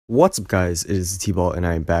What's up guys, it is T-Ball and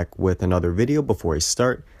I am back with another video. Before I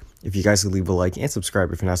start, if you guys could leave a like and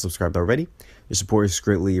subscribe if you're not subscribed already, your support is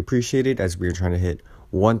greatly appreciated as we are trying to hit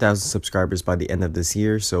 1,000 subscribers by the end of this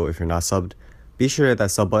year. So if you're not subbed, be sure to hit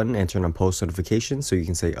that sub button and turn on post notifications so you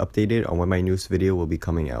can stay updated on when my newest video will be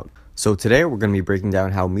coming out. So today we're going to be breaking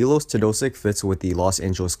down how Milos Teodosic fits with the Los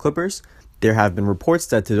Angeles Clippers. There have been reports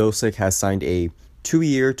that Teodosic has signed a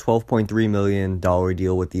 2-year, $12.3 million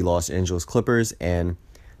deal with the Los Angeles Clippers, and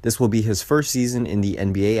this will be his first season in the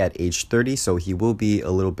NBA at age 30, so he will be a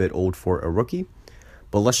little bit old for a rookie.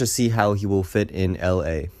 But let's just see how he will fit in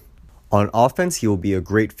LA. On offense, he will be a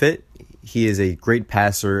great fit. He is a great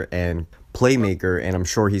passer and playmaker, and I'm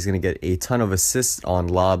sure he's going to get a ton of assists on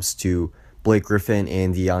lobs to Blake Griffin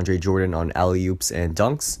and DeAndre Jordan on alley-oops and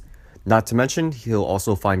dunks. Not to mention, he'll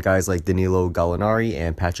also find guys like Danilo Gallinari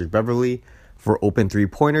and Patrick Beverley for open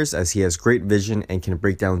three-pointers, as he has great vision and can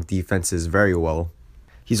break down defenses very well.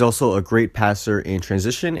 He's also a great passer in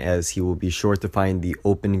transition, as he will be sure to find the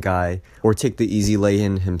open guy or take the easy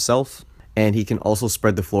lay-in himself. And he can also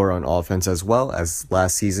spread the floor on offense as well, as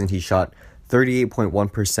last season he shot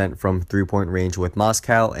 38.1% from three-point range with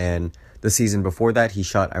Moscow, and the season before that he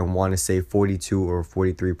shot, I want to say, 42 or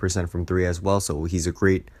 43% from three as well. So he's a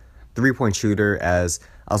great three-point shooter. As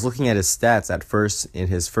I was looking at his stats at first, in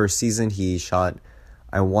his first season he shot,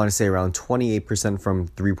 I want to say, around 28% from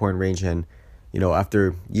three-point range, and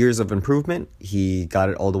after years of improvement, he got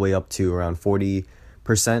it all the way up to around 40%.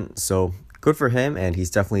 So good for him, and he's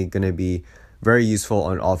definitely going to be very useful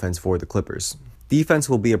on offense for the Clippers. Defense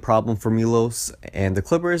will be a problem for Milos and the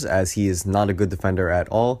Clippers, as he is not a good defender at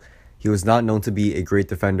all. He was not known to be a great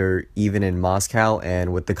defender even in Moscow,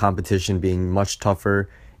 and with the competition being much tougher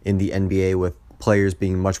in the NBA, with players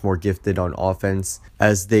being much more gifted on offense,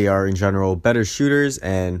 as they are in general better shooters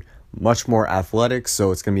and much more athletic.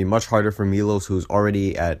 So it's going to be much harder for Milos, who's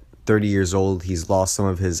already at 30 years old. He's lost some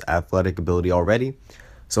of his athletic ability already.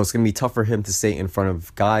 So it's going to be tough for him to stay in front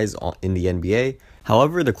of guys in the NBA.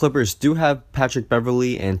 However, the Clippers do have Patrick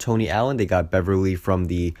Beverley and Tony Allen. They got Beverley from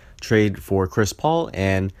the trade for Chris Paul,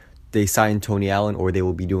 and they signed Tony Allen, or they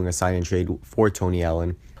will be doing a sign and trade for Tony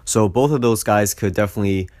Allen. So both of those guys could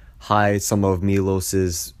definitely hide some of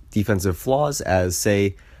Milos's defensive flaws, as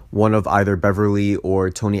say one of either Beverley or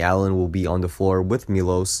Tony Allen will be on the floor with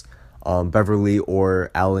Milos. Beverley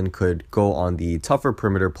or Allen could go on the tougher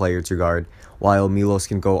perimeter player to guard, while Milos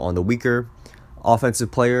can go on the weaker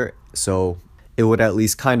offensive player. So it would at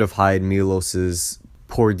least kind of hide Milos's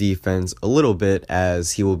poor defense a little bit,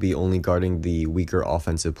 as he will be only guarding the weaker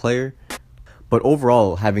offensive player. But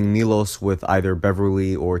overall, having Milos with either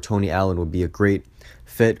Beverley or Tony Allen would be a great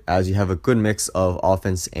fit, as you have a good mix of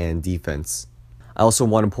offense and defense. I also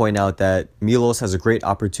want to point out that Milos has a great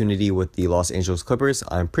opportunity with the Los Angeles Clippers.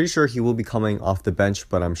 I'm pretty sure he will be coming off the bench,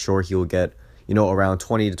 but I'm sure he will get, around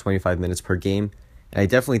 20 to 25 minutes per game. And I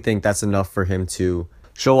definitely think that's enough for him to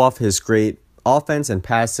show off his great offense and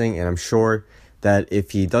passing. And I'm sure that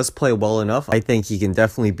if he does play well enough, I think he can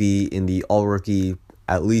definitely be in the all-rookie,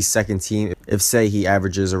 at least second team, if, say, he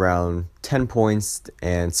averages around 10 points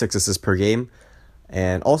and 6 assists per game.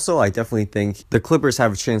 And also, I definitely think the Clippers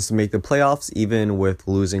have a chance to make the playoffs, even with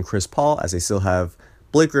losing Chris Paul, as they still have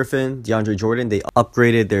Blake Griffin, DeAndre Jordan. They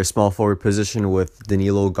upgraded their small forward position with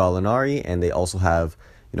Danilo Gallinari, and they also have,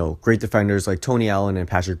 great defenders like Tony Allen and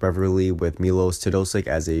Patrick Beverley, with Milos Teodosic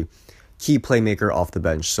as a key playmaker off the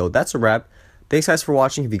bench. So that's a wrap. Thanks guys for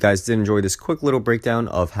watching. If you guys did enjoy this quick little breakdown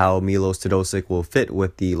of how Milos Teodosic will fit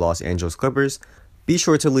with the Los Angeles Clippers, be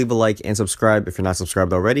sure to leave a like and subscribe if you're not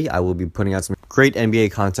subscribed already. I will be putting out some great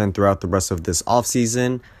NBA content throughout the rest of this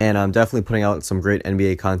offseason, and I'm definitely putting out some great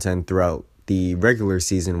NBA content throughout the regular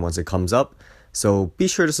season once it comes up. So be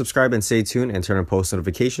sure to subscribe and stay tuned and turn on post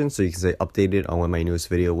notifications so you can stay updated on when my newest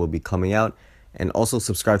video will be coming out. And also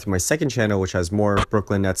subscribe to my second channel, which has more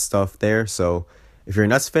Brooklyn Nets stuff there. So if you're a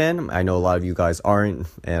Nets fan, I know a lot of you guys aren't,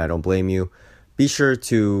 and I don't blame you. Be sure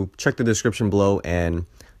to check the description below and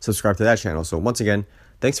subscribe to that channel. So once again,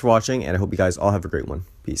 thanks for watching, and I hope you guys all have a great one.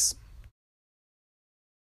 Peace.